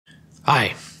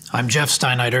Hi, I'm Jeff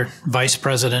Steinheider, Vice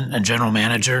President and General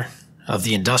Manager of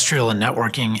the Industrial and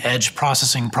Networking Edge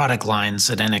Processing product lines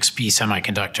at NXP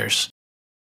Semiconductors.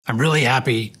 I'm really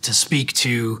happy to speak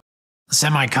to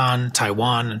Semicon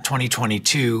Taiwan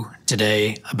 2022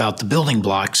 today about the building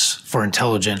blocks for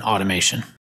intelligent automation.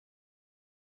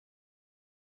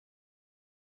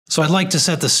 So I'd like to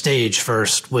set the stage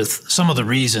first with some of the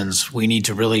reasons we need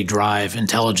to really drive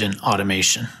intelligent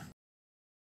automation.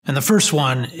 And the first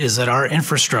one is that our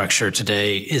infrastructure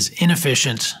today is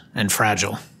inefficient and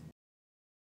fragile.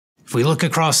 If we look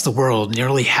across the world,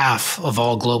 nearly half of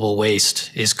all global waste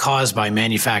is caused by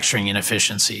manufacturing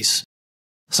inefficiencies,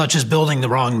 such as building the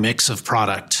wrong mix of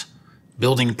product,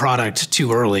 building product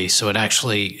too early so it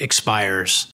actually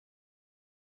expires,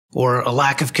 or a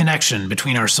lack of connection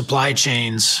between our supply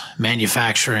chains,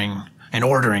 manufacturing, and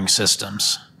ordering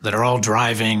systems that are all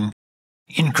driving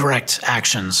incorrect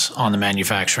actions on the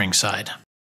manufacturing side.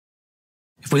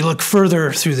 If we look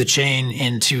further through the chain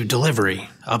into delivery,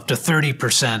 up to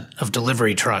 30% of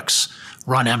delivery trucks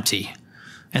run empty,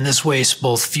 and this wastes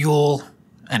both fuel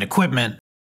and equipment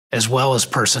as well as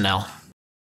personnel.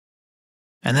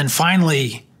 And then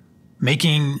finally,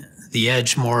 making the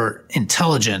edge more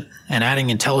intelligent and adding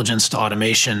intelligence to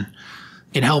automation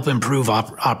can help improve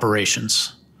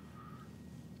operations.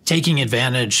 Taking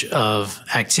advantage of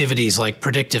activities like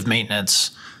predictive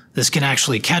maintenance, this can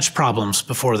actually catch problems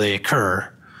before they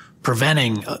occur,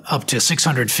 preventing up to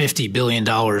 $650 billion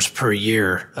per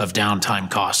year of downtime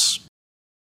costs.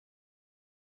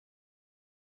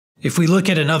 If we look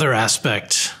at another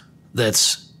aspect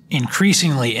that's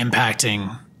increasingly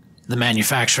impacting the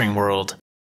manufacturing world,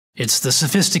 it's the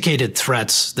sophisticated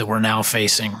threats that we're now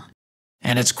facing,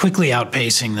 and it's quickly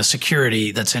outpacing the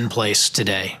security that's in place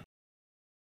today.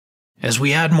 As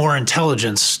we add more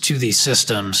intelligence to these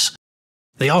systems,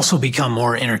 they also become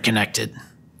more interconnected,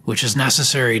 which is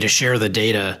necessary to share the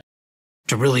data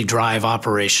to really drive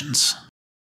operations.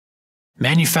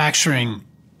 Manufacturing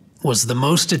was the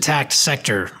most attacked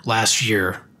sector last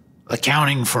year,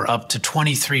 accounting for up to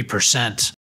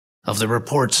 23% of the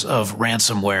reports of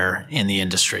ransomware in the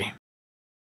industry.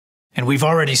 And we've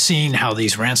already seen how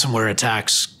these ransomware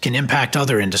attacks can impact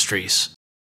other industries,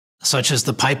 such as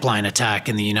the pipeline attack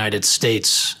in the United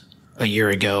States a year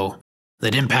ago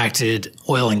that impacted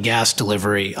oil and gas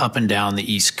delivery up and down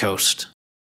the East Coast.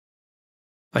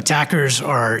 Attackers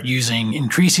are using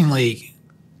increasingly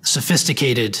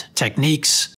sophisticated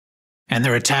techniques, and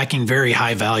they're attacking very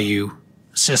high-value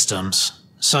systems,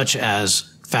 such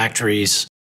as factories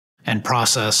and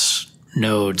process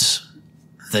nodes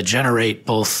that generate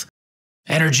both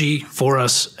energy for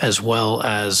us as well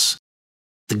as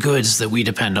the goods that we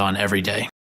depend on every day.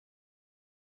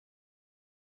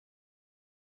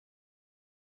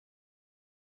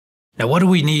 Now, what do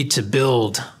we need to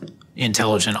build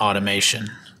intelligent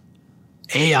automation?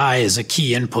 AI is a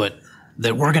key input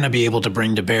that we're going to be able to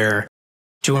bring to bear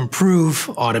to improve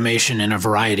automation in a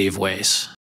variety of ways.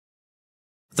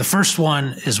 The first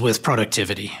one is with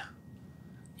productivity.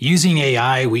 Using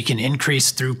AI, we can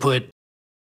increase throughput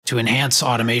to enhance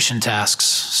automation tasks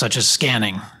such as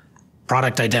scanning,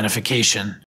 product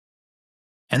identification,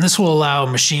 and this will allow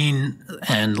machine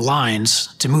and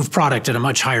lines to move product at a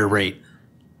much higher rate,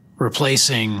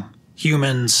 replacing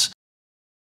humans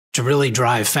to really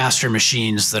drive faster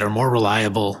machines that are more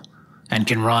reliable and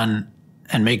can run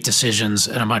and make decisions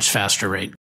at a much faster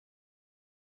rate.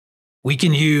 We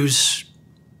can use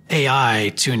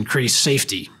AI to increase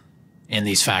safety in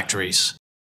these factories,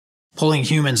 pulling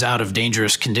humans out of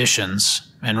dangerous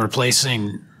conditions and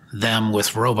replacing them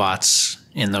with robots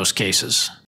in those cases,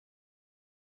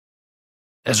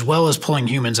 as well as pulling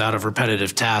humans out of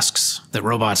repetitive tasks that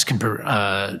robots can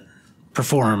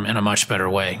perform in a much better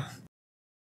way.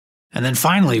 And then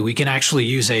finally, we can actually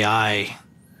use AI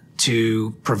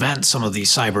to prevent some of these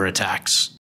cyber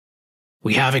attacks.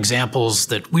 We have examples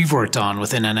that we've worked on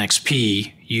within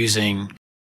NXP using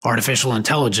artificial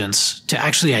intelligence to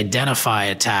actually identify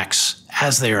attacks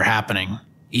as they are happening,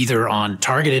 either on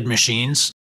targeted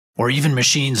machines or even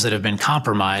machines that have been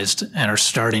compromised and are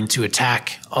starting to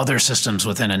attack other systems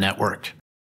within a network.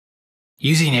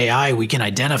 Using AI, we can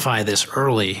identify this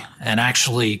early and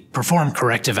actually perform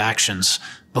corrective actions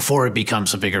before it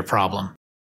becomes a bigger problem,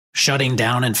 shutting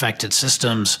down infected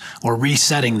systems or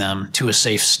resetting them to a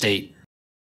safe state.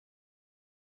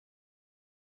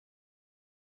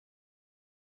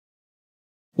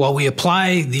 While we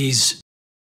apply these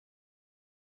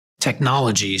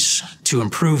technologies to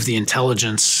improve the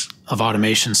intelligence of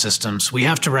automation systems, we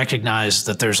have to recognize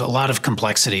that there's a lot of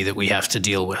complexity that we have to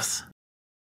deal with.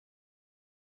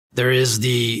 There is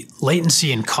the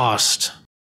latency and cost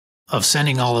of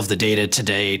sending all of the data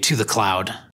today to the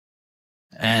cloud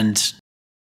and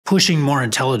pushing more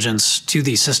intelligence to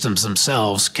these systems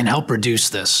themselves can help reduce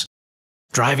this,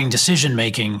 driving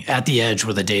decision-making at the edge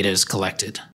where the data is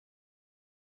collected.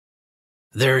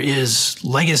 There is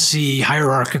legacy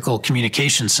hierarchical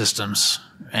communication systems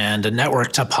and a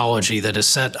network topology that is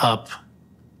set up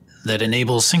that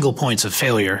enables single points of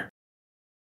failure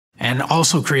and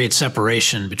also creates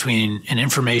separation between an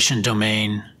information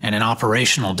domain and an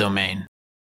operational domain.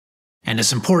 And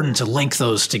it's important to link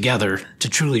those together to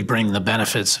truly bring the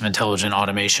benefits of intelligent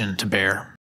automation to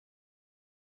bear.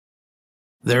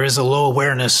 There is a low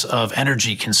awareness of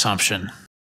energy consumption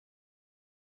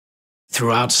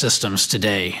throughout systems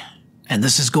today, and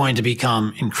this is going to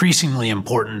become increasingly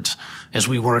important as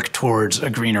we work towards a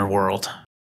greener world.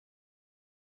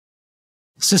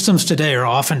 Systems today are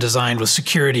often designed with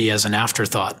security as an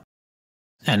afterthought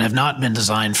and have not been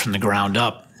designed from the ground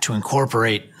up to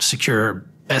incorporate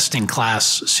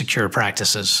best-in-class secure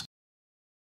practices.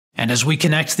 And as we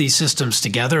connect these systems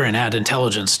together and add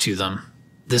intelligence to them,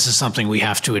 this is something we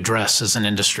have to address as an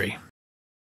industry.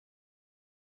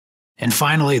 And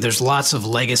finally, there's lots of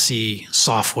legacy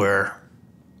software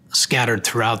scattered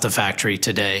throughout the factory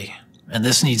today, and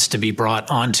this needs to be brought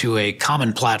onto a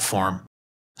common platform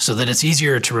so that it's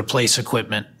easier to replace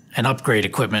equipment and upgrade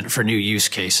equipment for new use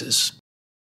cases.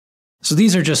 So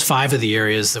these are just 5 of the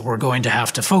areas that we're going to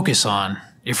have to focus on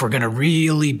if we're going to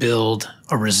really build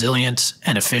a resilient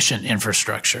and efficient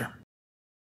infrastructure.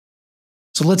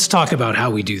 So let's talk about how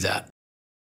we do that.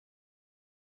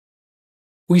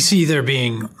 We see there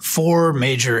being 4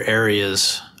 major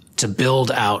areas to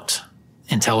build out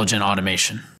intelligent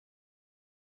automation.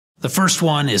 The first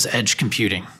one is edge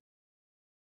computing.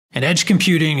 And edge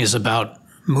computing is about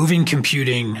moving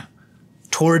computing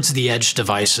towards the edge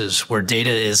devices where data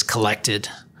is collected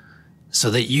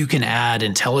so that you can add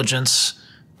intelligence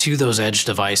to those edge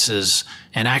devices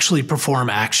and actually perform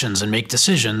actions and make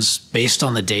decisions based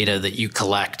on the data that you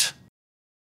collect.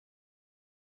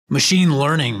 Machine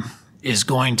learning is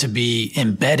going to be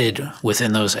embedded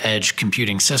within those edge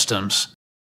computing systems,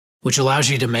 which allows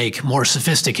you to make more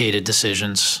sophisticated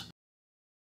decisions,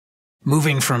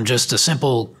 moving from just a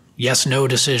simple yes-no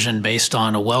decision based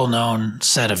on a well-known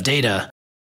set of data.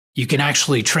 You can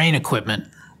actually train equipment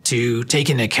to take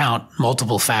into account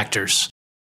multiple factors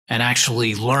and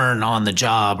actually learn on the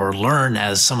job or learn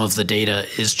as some of the data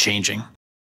is changing.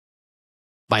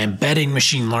 By embedding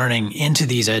machine learning into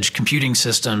these edge computing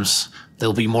systems,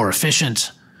 they'll be more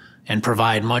efficient and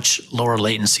provide much lower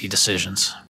latency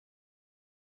decisions.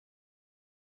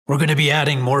 We're going to be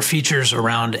adding more features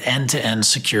around end-to-end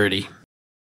security.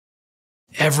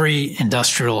 Every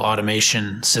industrial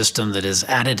automation system that has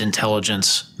added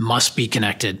intelligence must be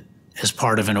connected as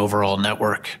part of an overall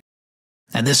network.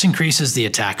 And this increases the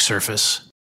attack surface.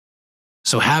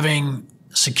 So having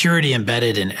security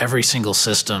embedded in every single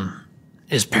system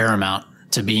is paramount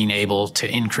to being able to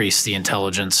increase the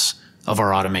intelligence of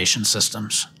our automation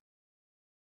systems.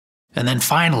 And then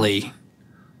finally,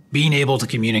 being able to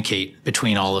communicate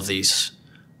between all of these.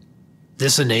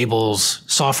 This enables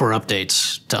software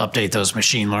updates to update those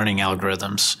machine learning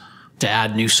algorithms, to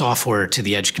add new software to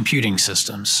the edge computing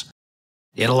systems.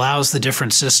 It allows the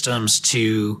different systems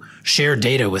to share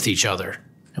data with each other,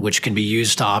 which can be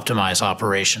used to optimize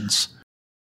operations.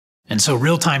 And so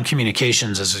real-time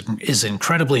communications is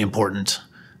incredibly important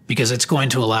because it's going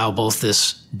to allow both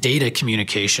this data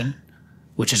communication,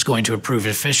 which is going to improve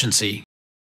efficiency,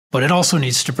 but it also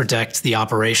needs to protect the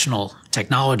operational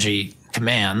technology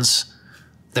commands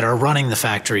that are running the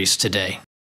factories today.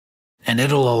 And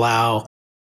it'll allow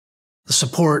the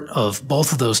support of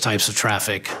both of those types of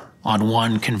traffic on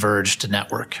one converged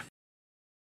network.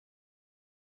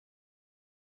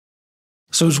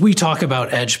 So as we talk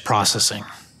about edge processing,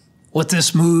 what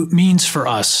this means for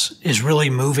us is really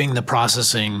moving the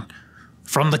processing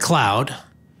from the cloud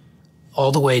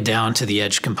all the way down to the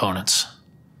edge components.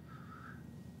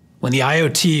 When the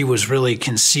IoT was really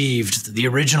conceived, the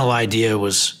original idea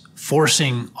was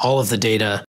forcing all of the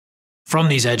data from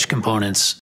these edge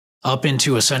components up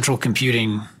into a central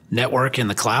computing network in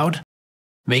the cloud,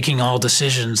 making all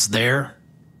decisions there,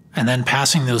 and then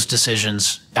passing those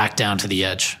decisions back down to the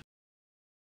edge.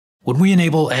 When we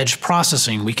enable edge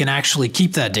processing, we can actually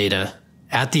keep that data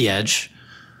at the edge.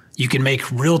 You can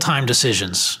make real-time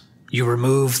decisions. You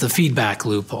remove the feedback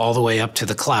loop all the way up to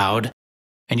the cloud,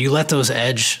 and you let those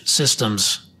edge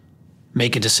systems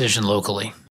make a decision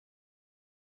locally.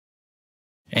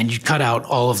 And you cut out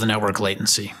all of the network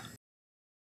latency.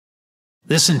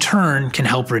 This in turn can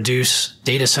help reduce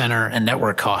data center and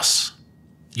network costs.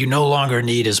 You no longer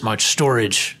need as much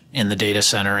storage in the data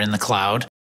center in the cloud,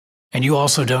 And you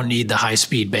also don't need the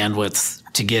high-speed bandwidth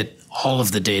to get all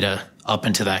of the data up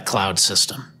into that cloud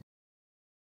system.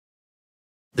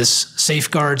 This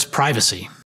safeguards privacy.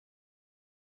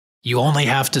 You only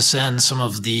have to send some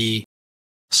of the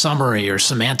summary or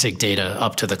semantic data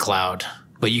up to the cloud,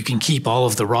 but you can keep all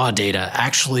of the raw data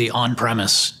actually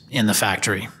on-premise in the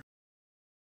factory.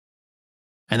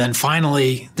 And then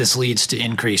finally, this leads to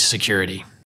increased security.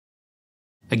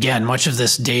 Again, much of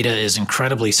this data is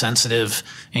incredibly sensitive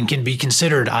and can be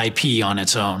considered IP on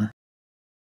its own.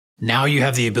 Now you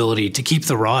have the ability to keep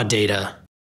the raw data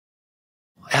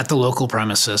at the local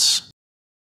premises,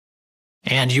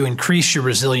 and you increase your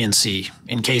resiliency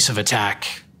in case of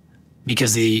attack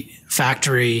because the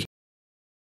factory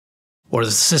or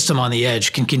the system on the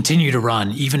edge can continue to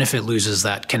run even if it loses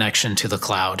that connection to the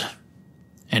cloud.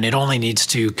 And it only needs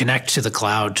to connect to the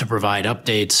cloud to provide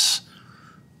updates,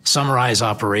 summarize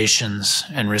operations,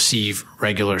 and receive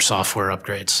regular software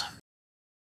upgrades.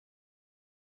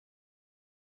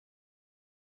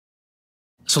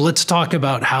 So let's talk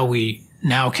about how we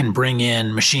now can bring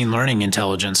in machine learning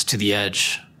intelligence to the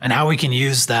edge and how we can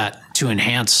use that to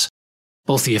enhance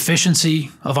both the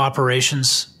efficiency of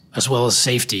operations as well as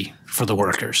safety for the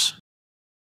workers.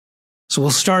 So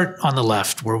we'll start on the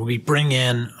left, where we bring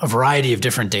in a variety of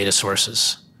different data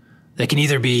sources. They can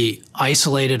either be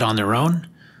isolated on their own,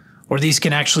 or these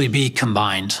can actually be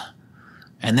combined.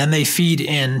 And then they feed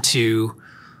into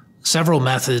several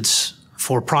methods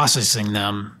for processing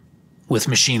them with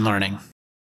machine learning.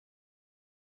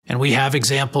 And we have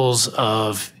examples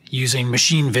of using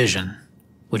machine vision,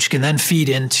 which can then feed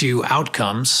into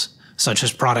outcomes such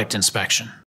as product inspection.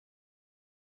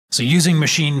 So using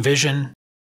machine vision,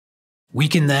 we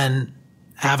can then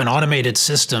have an automated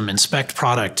system inspect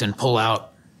product and pull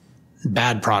out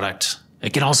bad product.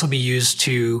 It can also be used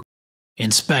to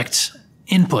inspect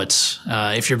inputs.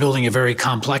 If you're building a very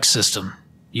complex system,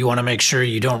 you want to make sure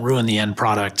you don't ruin the end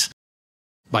product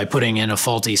by putting in a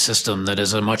faulty system that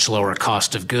is a much lower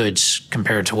cost of goods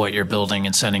compared to what you're building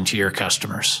and sending to your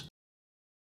customers.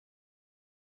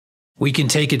 We can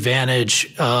take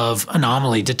advantage of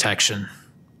anomaly detection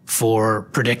for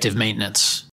predictive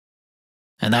maintenance.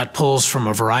 And that pulls from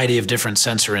a variety of different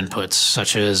sensor inputs,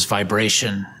 such as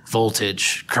vibration,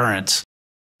 voltage, current,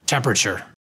 temperature.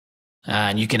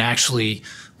 And you can actually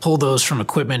pull those from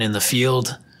equipment in the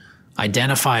field,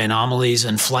 identify anomalies,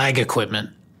 and flag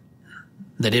equipment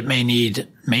that it may need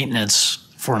maintenance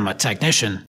from a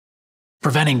technician,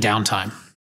 preventing downtime.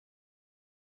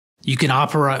 You can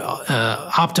optimize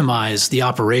the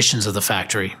operations of the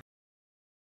factory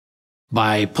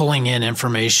by pulling in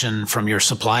information from your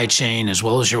supply chain as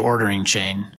well as your ordering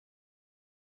chain,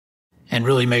 and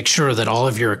really make sure that all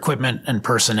of your equipment and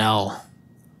personnel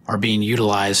are being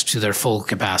utilized to their full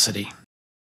capacity.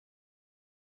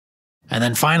 And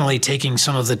then finally, taking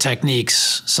some of the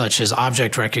techniques such as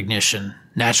object recognition,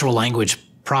 natural language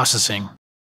processing,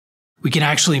 we can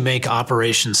actually make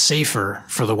operations safer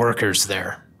for the workers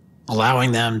there,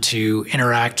 allowing them to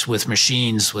interact with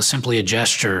machines with simply a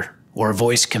gesture or a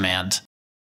voice command,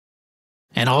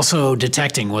 and also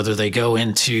detecting whether they go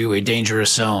into a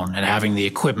dangerous zone and having the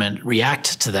equipment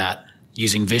react to that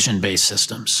using vision-based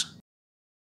systems.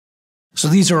 So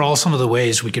these are all some of the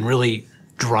ways we can really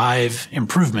drive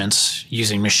improvements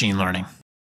using machine learning.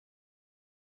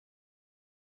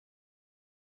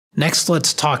 Next,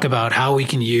 let's talk about how we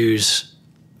can use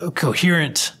a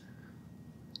coherent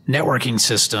networking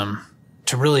system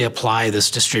to really apply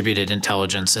this distributed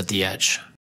intelligence at the edge.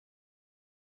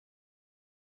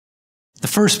 The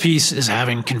first piece is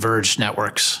having converged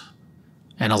networks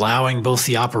and allowing both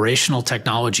the operational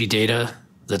technology data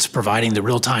that's providing the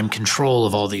real-time control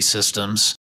of all these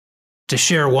systems to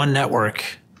share one network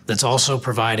that's also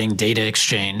providing data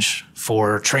exchange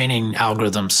for training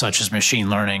algorithms such as machine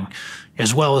learning,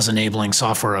 as well as enabling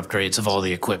software upgrades of all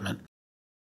the equipment.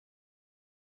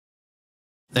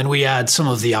 Then we add some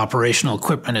of the operational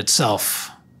equipment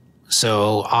itself.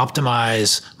 So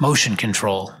optimize motion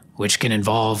control, which can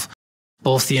involve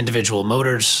both the individual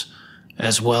motors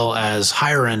as well as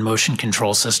higher-end motion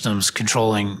control systems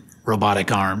controlling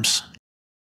robotic arms.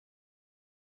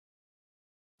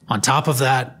 On top of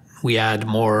that, we add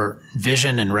more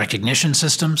vision and recognition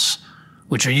systems,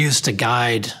 which are used to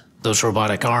guide those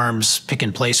robotic arms,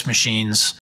 pick-and-place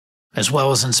machines, as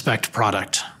well as inspect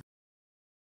product.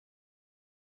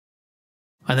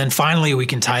 And then finally, we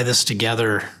can tie this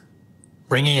together,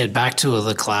 bringing it back to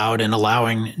the cloud and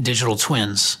allowing digital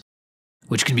twins,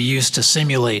 which can be used to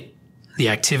simulate the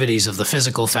activities of the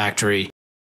physical factory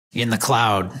in the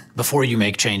cloud before you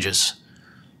make changes,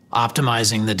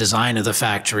 optimizing the design of the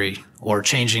factory or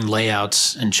changing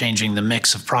layouts and changing the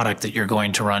mix of product that you're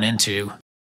going to run into,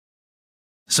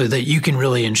 so that you can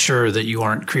really ensure that you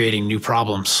aren't creating new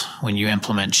problems when you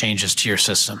implement changes to your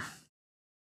system.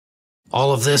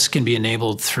 All of this can be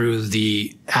enabled through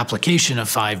the application of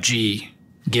 5G,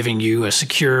 giving you a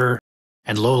secure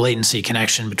and low latency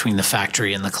connection between the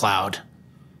factory and the cloud,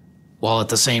 while at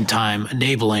the same time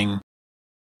enabling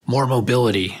more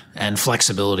mobility and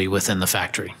flexibility within the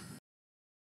factory.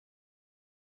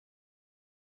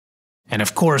 And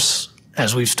of course,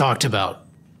 as we've talked about,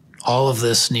 all of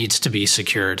this needs to be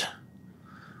secured.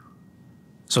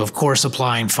 So of course,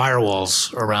 applying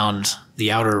firewalls around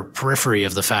the outer periphery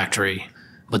of the factory,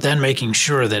 but then making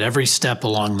sure that every step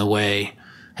along the way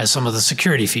has some of the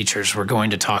security features we're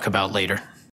going to talk about later.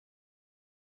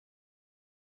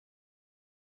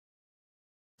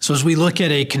 So as we look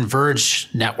at a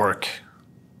converged network,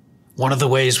 one of the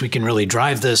ways we can really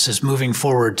drive this is moving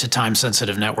forward to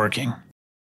time-sensitive networking.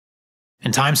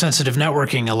 And time-sensitive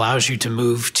networking allows you to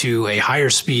move to a higher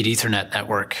speed Ethernet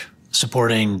network,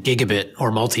 supporting gigabit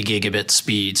or multi-gigabit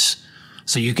speeds,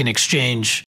 so you can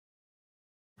exchange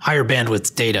higher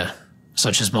bandwidth data,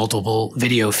 such as multiple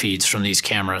video feeds from these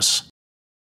cameras.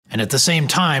 And at the same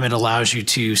time, it allows you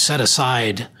to set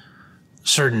aside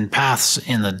certain paths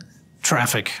in the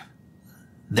traffic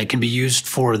that can be used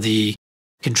for the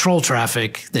control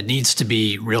traffic that needs to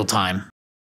be real-time,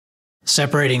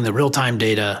 separating the real-time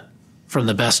data from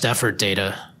the best effort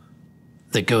data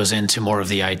that goes into more of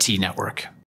the IT network.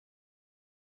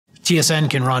 TSN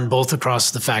can run both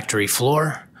across the factory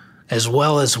floor as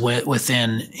well as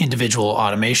within individual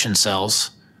automation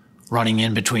cells running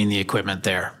in between the equipment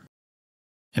there.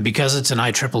 And because it's an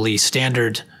IEEE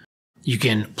standard, you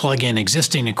can plug in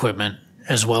existing equipment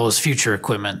as well as future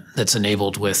equipment that's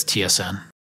enabled with TSN.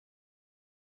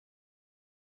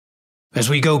 As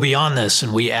we go beyond this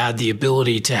and we add the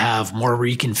ability to have more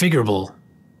reconfigurable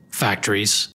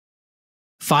factories,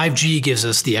 5G gives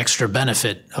us the extra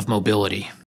benefit of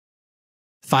mobility.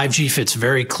 5G fits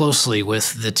very closely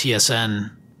with the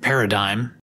TSN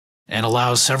paradigm and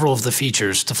allows several of the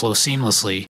features to flow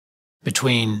seamlessly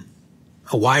between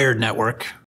a wired network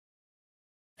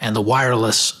and the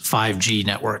wireless 5G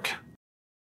network.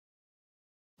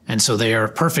 And so they are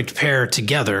a perfect pair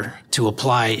together to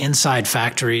apply inside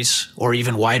factories or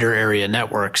even wider area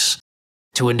networks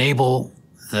to enable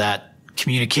that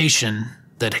communication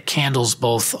that handles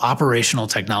both operational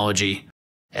technology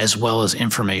as well as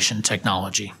information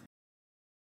technology.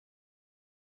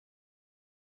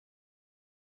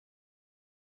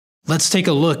 Let's take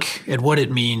a look at what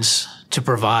it means to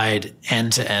provide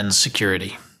end-to-end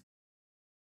security.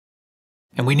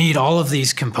 And we need all of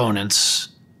these components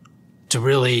to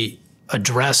really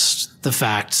address the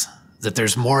fact that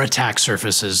there's more attack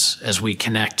surfaces as we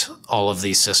connect all of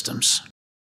these systems.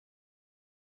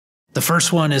 The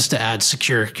first one is to add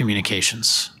secure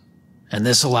communications. And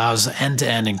this allows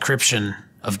end-to-end encryption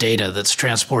of data that's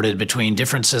transported between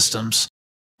different systems,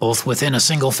 both within a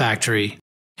single factory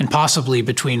and possibly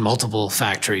between multiple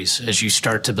factories as you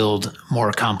start to build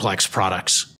more complex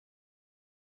products.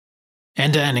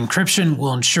 End-to-end encryption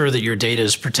will ensure that your data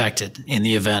is protected in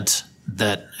the event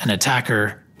that an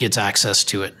attacker gets access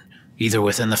to it, either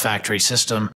within the factory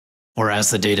system or as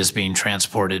the data is being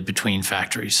transported between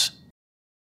factories.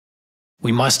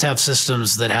 We must have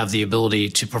systems that have the ability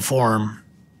to perform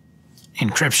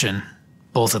encryption,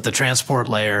 both at the transport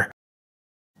layer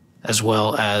as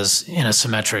well as in a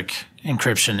symmetric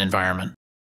encryption environment.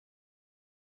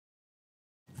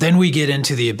 Then we get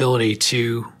into the ability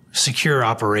to secure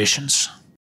operations.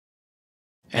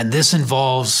 And this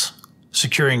involves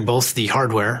securing both the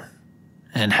hardware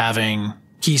and having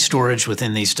key storage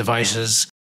within these devices,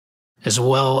 as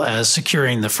well as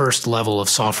securing the first level of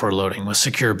software loading with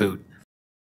Secure Boot.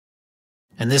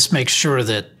 And this makes sure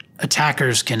that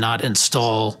attackers cannot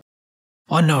install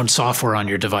unknown software on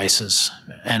your devices,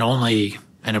 and only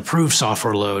an approved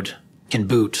software load can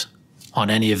boot on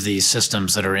any of these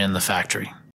systems that are in the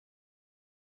factory.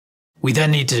 We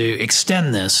then need to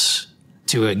extend this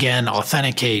to, again,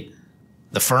 authenticate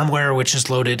the firmware which is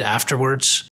loaded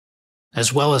afterwards,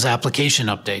 as well as application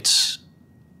updates,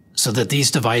 so that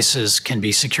these devices can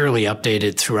be securely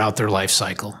updated throughout their life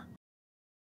cycle.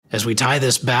 As we tie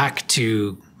this back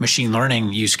to machine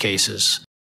learning use cases,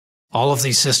 all of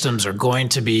these systems are going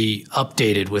to be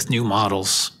updated with new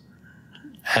models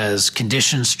as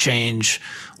conditions change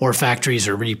or factories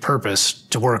are repurposed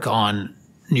to work on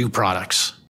new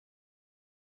products.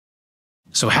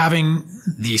 So having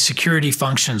the security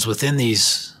functions within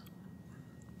these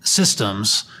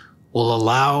systems will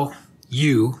allow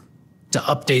you to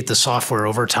update the software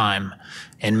over time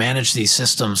and manage these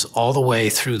systems all the way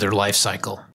through their life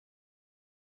cycle,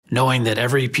 knowing that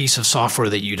every piece of software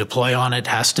that you deploy on it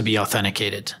has to be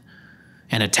authenticated,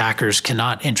 and attackers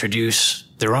cannot introduce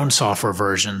their own software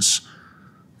versions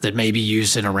that may be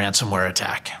used in a ransomware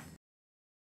attack.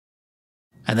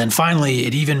 And then finally,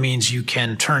 it even means you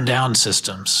can turn down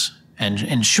systems and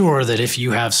ensure that if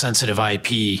you have sensitive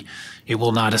IP, it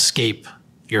will not escape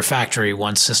your factory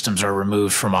once systems are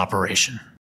removed from operation.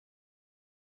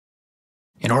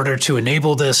 In order to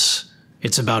enable this,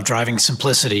 it's about driving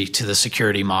simplicity to the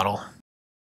security model.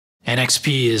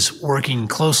 NXP is working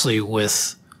closely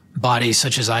with bodies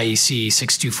such as IEC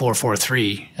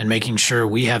 62443 and making sure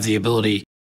we have the ability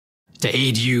to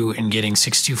aid you in getting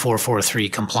 62443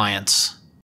 compliance.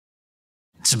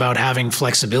 It's about having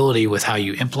flexibility with how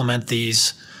you implement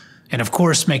these, and of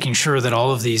course making sure that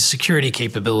all of these security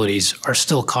capabilities are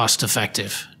still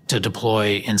cost-effective to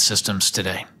deploy in systems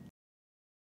today.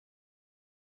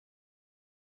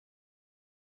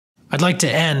 I'd like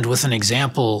to end with an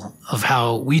example of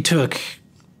how we took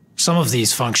some of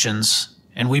these functions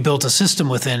and we built a system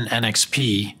within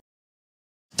NXP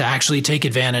to actually take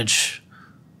advantage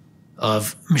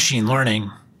of machine learning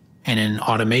and an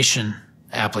automation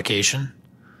application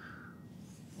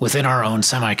within our own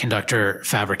semiconductor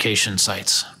fabrication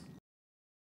sites.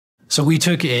 So we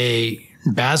took a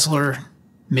Basler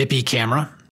MIPI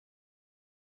camera,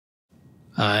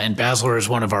 and Basler is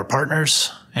one of our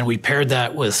partners, and we paired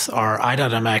that with our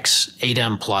i.MX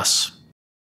 8M+.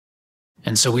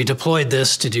 And so we deployed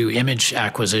this to do image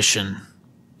acquisition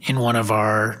in one of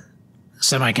our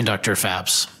semiconductor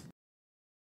fabs.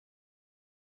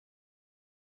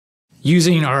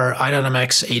 Using our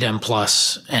i.MX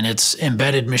 8M+ and its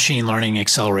embedded machine learning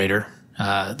accelerator,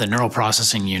 the neural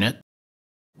processing unit,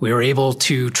 we were able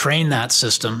to train that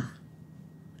system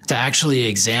to actually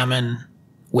examine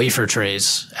wafer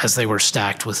trays as they were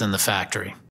stacked within the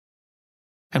factory.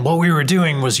 And what we were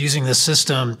doing was using this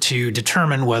system to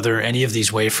determine whether any of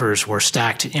these wafers were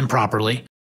stacked improperly,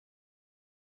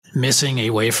 missing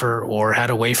a wafer, or had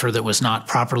a wafer that was not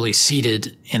properly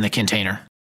seated in the container.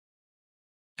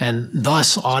 And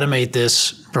thus automate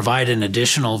this, provide an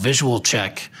additional visual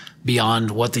check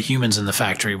beyond what the humans in the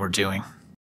factory were doing.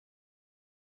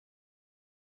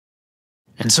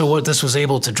 And so what this was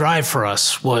able to drive for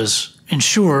us was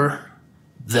ensure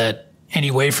that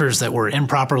any wafers that were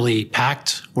improperly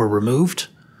packed were removed,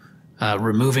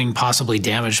 removing possibly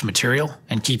damaged material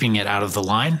and keeping it out of the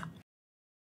line.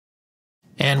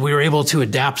 And we were able to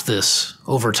adapt this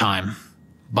over time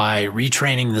by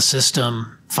retraining the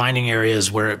system, finding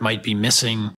areas where it might be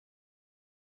missing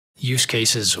use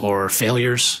cases or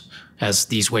failures as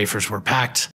these wafers were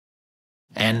packed,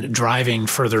 and driving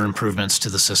further improvements to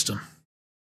the system.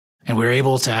 And we were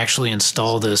able to actually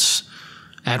install this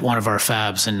at one of our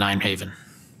fabs in Nijmegen.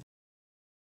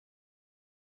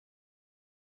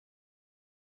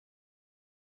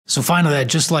 So finally, I'd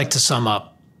just like to sum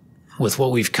up with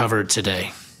what we've covered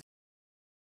today.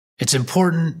 It's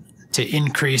important to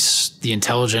increase the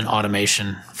intelligent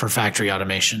automation for factory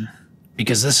automation,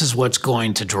 because this is what's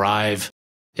going to drive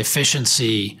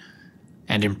efficiency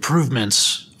and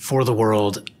improvements for the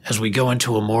world as we go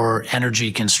into a more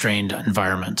energy-constrained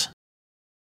environment.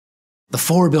 The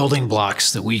 4 building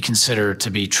blocks that we consider to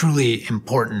be truly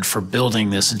important for building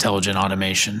this intelligent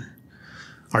automation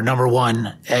are: number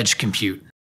 1, edge compute.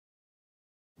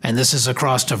 And this is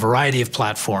across a variety of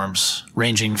platforms,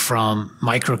 ranging from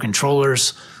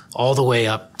microcontrollers all the way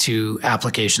up to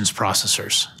applications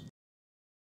processors.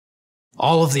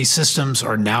 All of these systems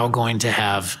are now going to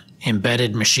have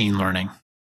embedded machine learning,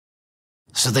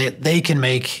 so that they can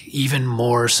make even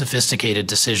more sophisticated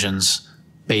decisions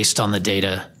based on the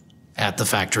data at the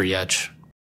factory edge.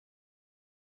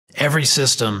 Every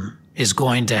system is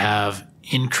going to have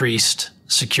increased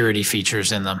security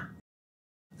features in them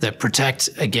that protect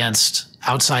against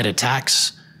outside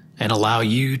attacks and allow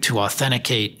you to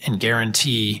authenticate and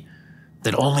guarantee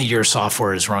that only your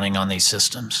software is running on these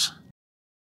systems.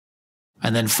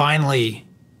 And then finally,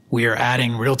 we are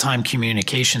adding real-time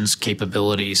communications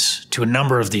capabilities to a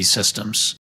number of these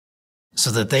systems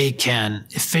so that they can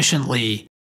efficiently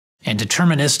and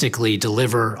deterministically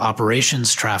deliver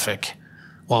operations traffic,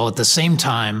 while at the same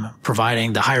time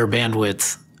providing the higher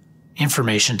bandwidth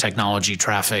information technology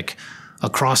traffic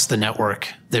across the network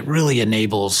that really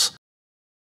enables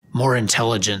more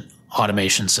intelligent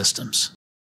automation systems.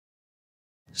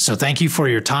 So thank you for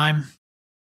your time,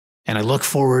 and I look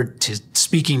forward to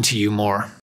speaking to you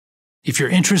more. If you're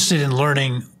interested in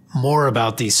learning more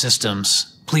about these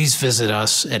systems, please visit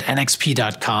us at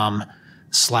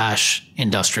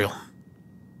nxp.com/industrial.